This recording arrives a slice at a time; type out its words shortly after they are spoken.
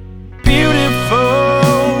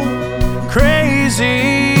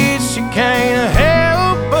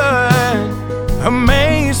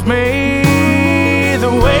amaze me, the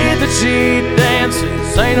way that she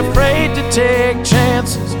dances, ain't afraid to take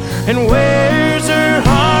chances, and wears her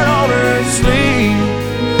heart on her sleeve.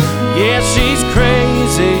 Yeah, she's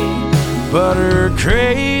crazy, but her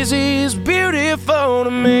crazy's beautiful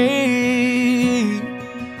to me.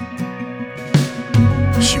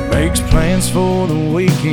 She makes plans for the weekend,